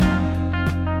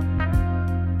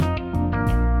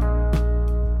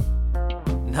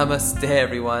Namaste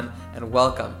everyone, and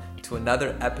welcome to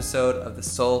another episode of the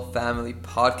Soul Family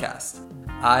Podcast.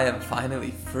 I am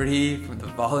finally free from the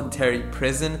voluntary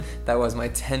prison that was my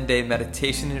 10-day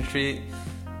meditation retreat.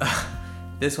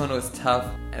 This one was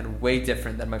tough and way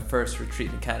different than my first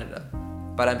retreat in Canada,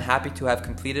 but I'm happy to have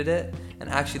completed it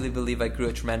and actually believe I grew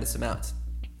a tremendous amount.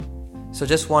 So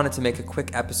just wanted to make a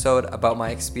quick episode about my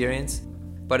experience,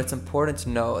 but it's important to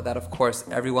know that of course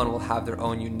everyone will have their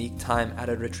own unique time at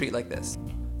a retreat like this.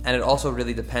 And it also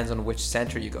really depends on which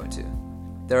center you go to.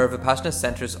 There are Vipassana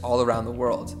centers all around the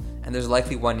world, and there's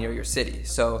likely one near your city,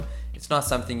 so it's not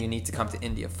something you need to come to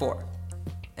India for.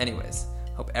 Anyways,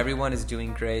 hope everyone is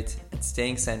doing great and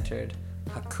staying centered.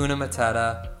 Hakuna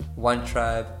Matata, one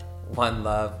tribe, one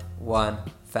love, one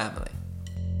family.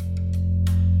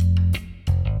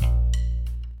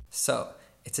 So,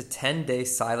 it's a 10-day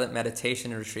silent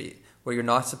meditation retreat where you're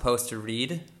not supposed to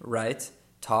read, write,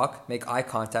 talk, make eye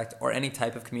contact, or any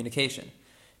type of communication.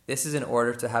 This is in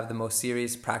order to have the most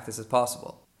serious practice as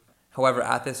possible. However,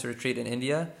 at this retreat in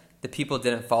India, the people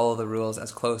didn't follow the rules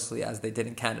as closely as they did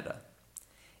in Canada.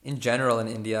 In general in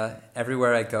India,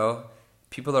 everywhere I go,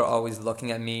 people are always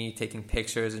looking at me, taking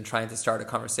pictures, and trying to start a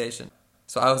conversation.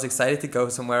 So I was excited to go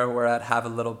somewhere where I'd have a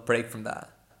little break from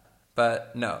that.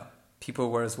 But no.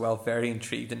 People were as well very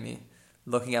intrigued in me,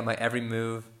 looking at my every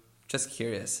move, just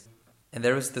curious. And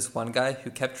there was this one guy who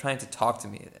kept trying to talk to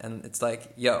me, and it's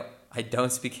like, yo, I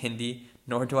don't speak Hindi,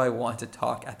 nor do I want to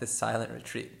talk at this silent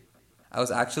retreat. I was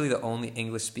actually the only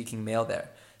English-speaking male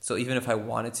there, so even if I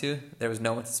wanted to, there was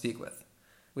no one to speak with,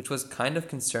 which was kind of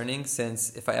concerning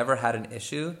since if I ever had an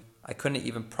issue, I couldn't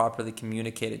even properly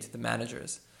communicate it to the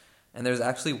managers. And there's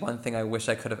actually one thing I wish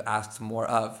I could have asked more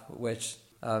of, which...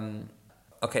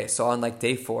 Okay, so on like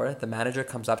day 4, the manager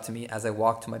comes up to me as I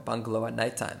walk to my bungalow at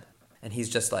nighttime. And he's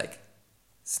just like,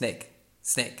 snake,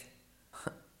 snake.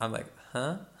 I'm like,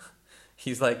 huh?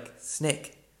 He's like,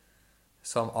 snake.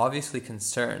 So I'm obviously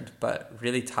concerned, but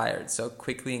really tired. So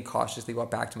quickly and cautiously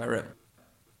walk back to my room.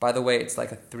 By the way, it's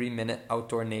like a 3-minute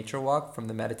outdoor nature walk from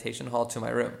the meditation hall to my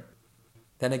room.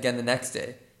 Then again the next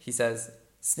day, he says,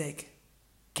 snake,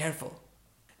 careful.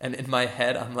 And in my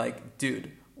head, I'm like,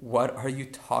 dude, what are you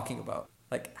talking about?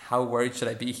 Like, how worried should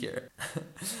I be here?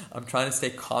 I'm trying to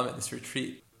stay calm at this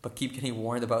retreat, but keep getting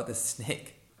warned about this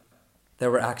snake. There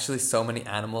were actually so many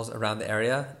animals around the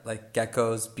area, like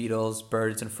geckos, beetles,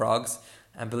 birds, and frogs,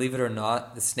 and believe it or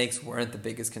not, the snakes weren't the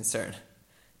biggest concern.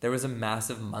 There was a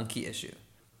massive monkey issue.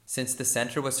 Since the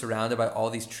center was surrounded by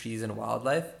all these trees and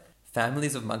wildlife,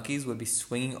 families of monkeys would be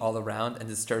swinging all around and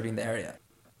disturbing the area.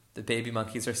 The baby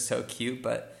monkeys are so cute,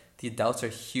 but the adults are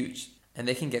huge, and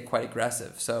they can get quite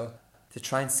aggressive, so... to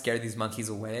try and scare these monkeys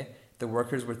away, the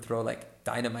workers would throw like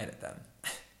dynamite at them.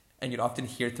 And you'd often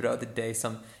hear throughout the day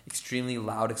some extremely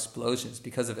loud explosions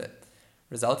because of it,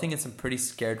 resulting in some pretty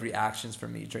scared reactions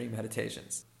from me during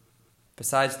meditations.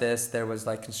 Besides this, there was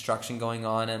like construction going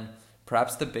on, and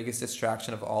perhaps the biggest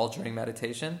distraction of all during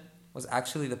meditation was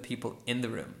actually the people in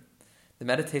the room. The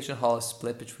meditation hall is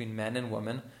split between men and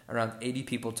women, around 80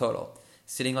 people total,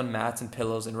 sitting on mats and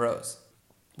pillows in rows.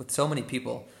 With so many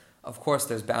people, of course,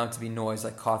 there's bound to be noise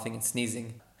like coughing and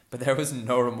sneezing, but there was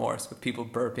no remorse with people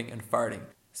burping and farting,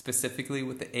 specifically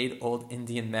with the 8 old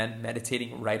Indian men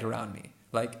meditating right around me.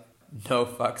 Like, no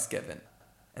fucks given.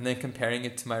 And then comparing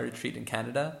it to my retreat in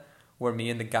Canada, where me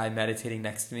and the guy meditating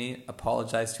next to me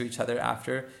apologized to each other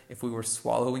after if we were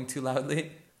swallowing too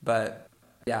loudly. But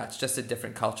yeah, it's just a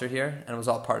different culture here, and it was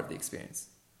all part of the experience.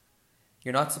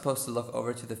 You're not supposed to look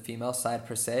over to the female side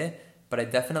per se, but I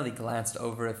definitely glanced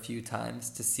over a few times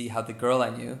to see how the girl I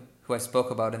knew, who I spoke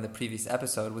about in the previous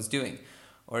episode, was doing,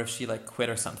 or if she like quit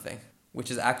or something, which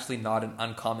is actually not an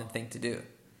uncommon thing to do.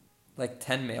 Like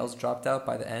 10 males dropped out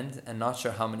by the end, and not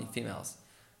sure how many females.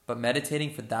 But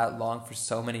meditating for that long for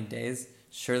so many days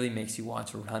surely makes you want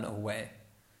to run away.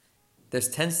 There's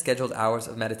 10 scheduled hours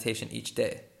of meditation each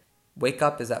day. Wake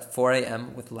up is at 4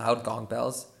 a.m. with loud gong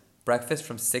bells, breakfast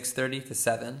from 6:30 to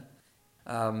 7,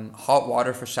 hot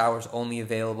water for showers only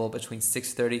available between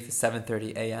 6:30 to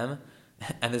 7:30 a.m.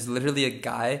 And there's literally a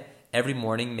guy every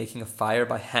morning making a fire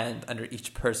by hand under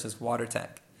each person's water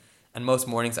tank. And most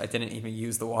mornings I didn't even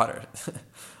use the water.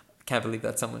 Can't believe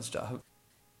that's someone's job.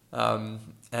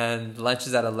 And lunch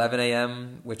is at 11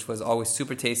 a.m., which was always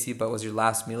super tasty, but was your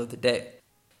last meal of the day.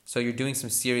 So you're doing some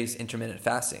serious intermittent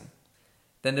fasting.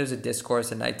 Then there's a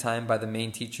discourse at nighttime by the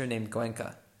main teacher named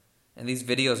Goenka. And these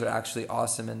videos are actually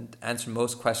awesome and answer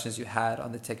most questions you had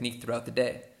on the technique throughout the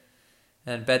day.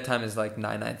 And bedtime is like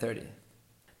 9:30.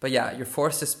 But yeah, you're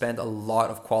forced to spend a lot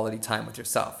of quality time with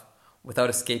yourself without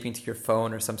escaping to your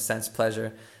phone or some sense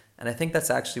pleasure. And I think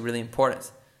that's actually really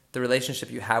important The relationship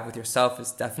you have with yourself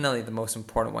is definitely the most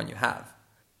important one you have.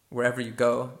 Wherever you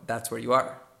go, that's where you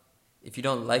are. If you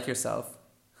don't like yourself,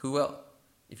 who will?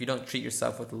 If you don't treat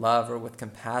yourself with love or with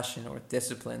compassion or with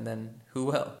discipline, then who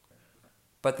will?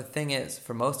 But the thing is,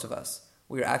 for most of us,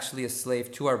 we are actually a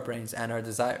slave to our brains and our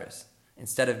desires,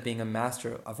 instead of being a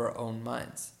master of our own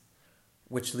minds.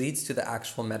 Which leads to the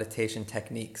actual meditation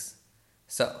techniques.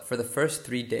 So, for the first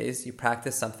 3 days, you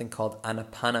practice something called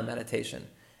Anapana meditation,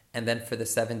 and then for the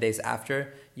 7 days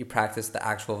after, you practice the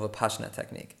actual Vipassana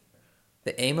technique.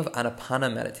 The aim of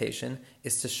Anapana meditation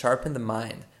is to sharpen the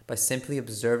mind by simply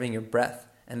observing your breath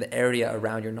and the area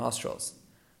around your nostrils,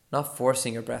 not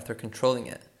forcing your breath or controlling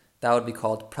it. That would be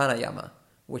called pranayama,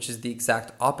 which is the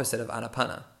exact opposite of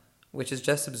Anapana, which is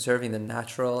just observing the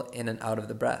natural in and out of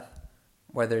the breath.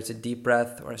 Whether it's a deep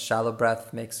breath or a shallow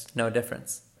breath makes no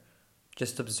difference.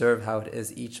 Just observe how it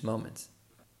is each moment,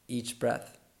 each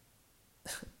breath,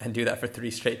 and do that for 3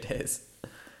 straight days.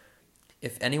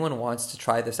 If anyone wants to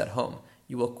try this at home,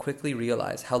 you will quickly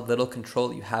realize how little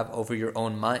control you have over your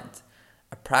own mind.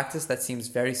 A practice that seems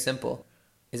very simple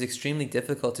is extremely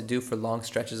difficult to do for long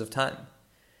stretches of time.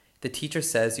 The teacher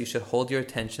says you should hold your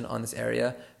attention on this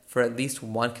area for at least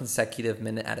 1 consecutive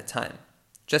minute at a time.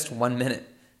 Just 1 minute.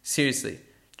 Seriously,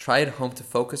 try at home to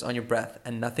focus on your breath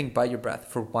and nothing but your breath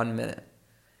for 1 minute.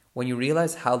 When you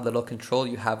realize how little control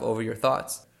you have over your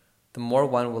thoughts, the more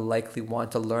one will likely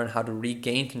want to learn how to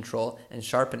regain control and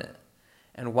sharpen it.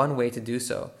 And one way to do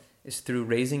so is through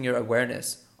raising your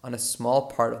awareness on a small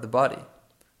part of the body,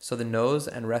 so the nose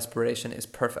and respiration is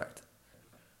perfect.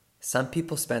 Some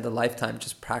people spend a lifetime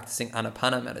just practicing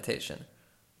Anapana meditation,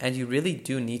 and you really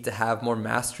do need to have more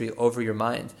mastery over your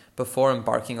mind before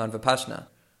embarking on Vipassana.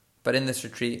 But in this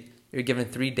retreat, you're given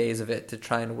 3 days of it to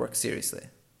try and work seriously.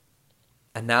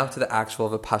 And now to the actual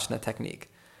Vipassana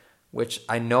technique, which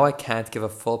I know I can't give a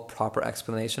full proper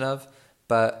explanation of,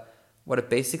 but what it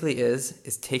basically is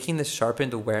taking this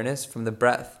sharpened awareness from the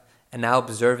breath and now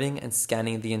observing and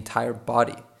scanning the entire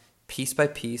body, piece by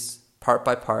piece, part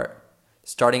by part,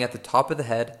 starting at the top of the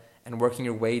head and working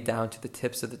your way down to the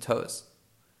tips of the toes.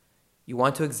 You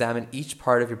want to examine each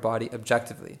part of your body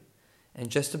objectively and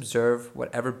just observe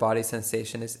whatever body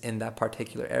sensation is in that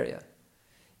particular area.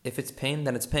 If it's pain,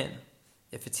 then it's pain.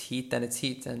 If it's heat, then it's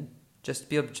heat, and just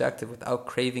be objective without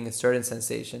craving a certain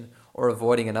sensation or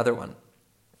avoiding another one.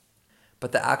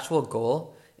 But the actual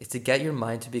goal is to get your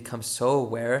mind to become so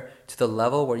aware to the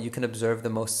level where you can observe the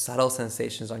most subtle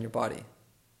sensations on your body.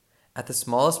 At the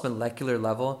smallest molecular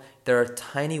level, there are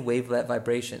tiny wavelet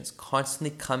vibrations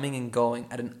constantly coming and going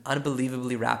at an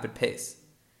unbelievably rapid pace.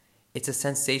 It's a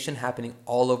sensation happening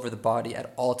all over the body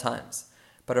at all times,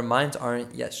 but our minds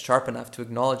aren't yet sharp enough to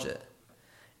acknowledge it.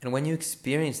 And when you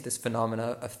experience this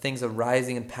phenomena of things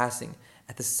arising and passing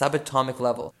at the subatomic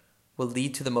level, will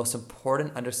lead to the most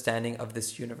important understanding of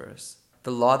this universe,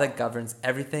 the law that governs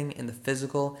everything in the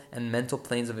physical and mental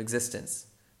planes of existence,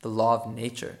 the law of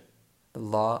nature, the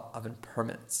law of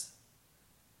impermanence.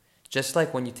 Just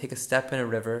like when you take a step in a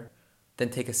river, then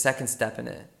take a second step in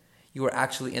it, you are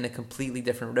actually in a completely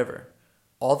different river.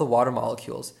 All the water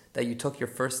molecules that you took your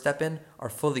first step in are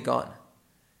fully gone.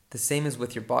 The same is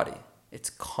with your body. It's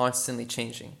constantly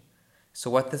changing. So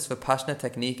what this Vipassana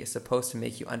technique is supposed to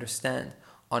make you understand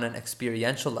on an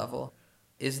experiential level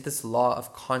is this law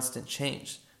of constant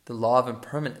change, the law of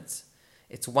impermanence.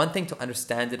 It's one thing to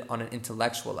understand it on an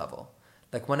intellectual level.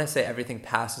 Like when I say everything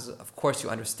passes, of course you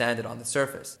understand it on the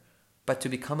surface. But to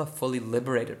become a fully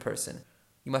liberated person,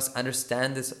 you must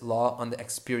understand this law on the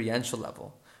experiential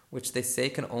level, which they say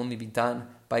can only be done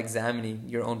by examining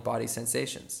your own body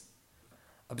sensations.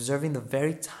 Observing the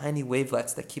very tiny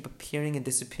wavelets that keep appearing and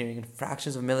disappearing in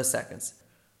fractions of milliseconds.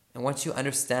 And once you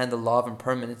understand the law of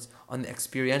impermanence on the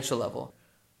experiential level,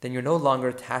 then you're no longer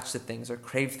attached to things or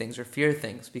crave things or fear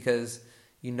things because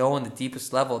you know on the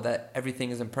deepest level that everything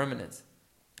is impermanent,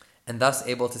 and thus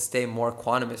able to stay more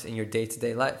equanimous in your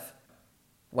day-to-day life.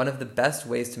 One of the best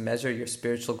ways to measure your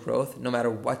spiritual growth, no matter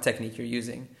what technique you're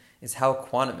using, is how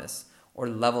equanimous or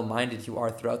level-minded you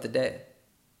are throughout the day.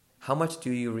 How much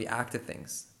do you react to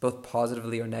things, both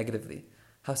positively or negatively?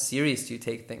 How serious do you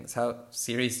take things? How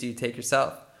serious do you take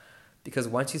yourself? Because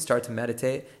once you start to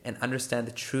meditate and understand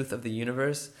the truth of the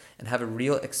universe and have a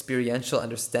real experiential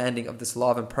understanding of this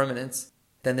law of impermanence,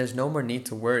 then there's no more need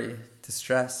to worry, to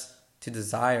stress, to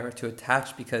desire, or to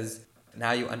attach, because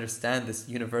now you understand this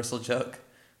universal joke,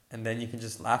 and then you can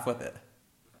just laugh with it.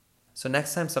 So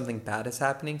next time something bad is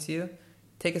happening to you,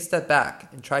 take a step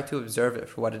back and try to observe it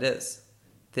for what it is.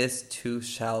 This too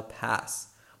shall pass.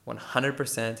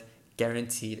 100%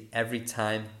 guaranteed every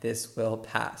time this will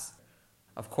pass.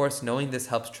 Of course, knowing this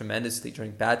helps tremendously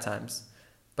during bad times,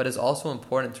 but is also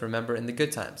important to remember in the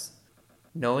good times.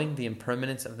 Knowing the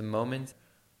impermanence of the moment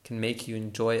can make you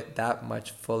enjoy it that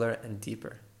much fuller and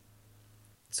deeper.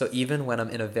 So even when I'm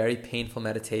in a very painful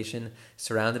meditation,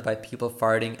 surrounded by people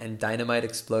farting and dynamite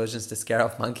explosions to scare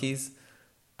off monkeys,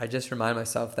 I just remind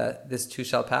myself that this too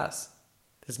shall pass.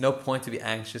 There's no point to be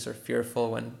anxious or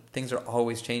fearful when things are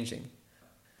always changing.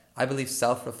 I believe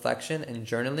self-reflection and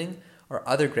journaling are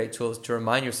other great tools to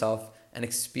remind yourself and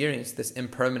experience this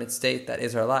impermanent state that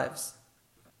is our lives.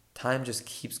 Time just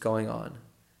keeps going on.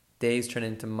 Days turn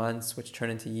into months, which turn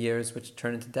into years, which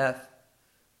turn into death.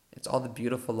 It's all the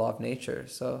beautiful law of nature,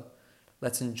 so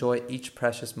let's enjoy each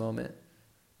precious moment,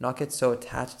 not get so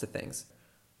attached to things,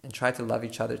 and try to love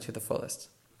each other to the fullest.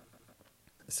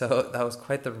 So that was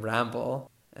quite the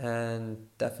ramble, and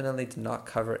definitely did not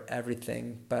cover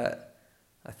everything, but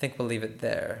I think we'll leave it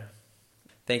there.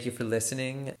 Thank you for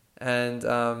listening. And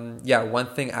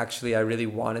one thing actually I really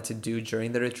wanted to do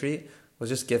during the retreat was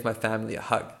just give my family a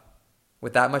hug.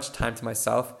 With that much time to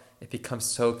myself, it becomes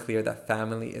so clear that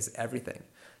family is everything.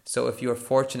 So if you are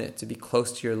fortunate to be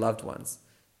close to your loved ones,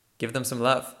 give them some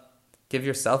love, give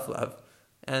yourself love,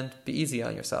 and be easy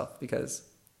on yourself, because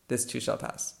this too shall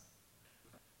pass.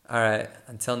 All right,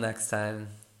 until next time,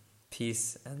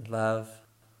 peace and love.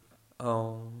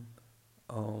 Om,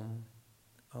 Om,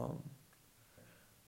 Om.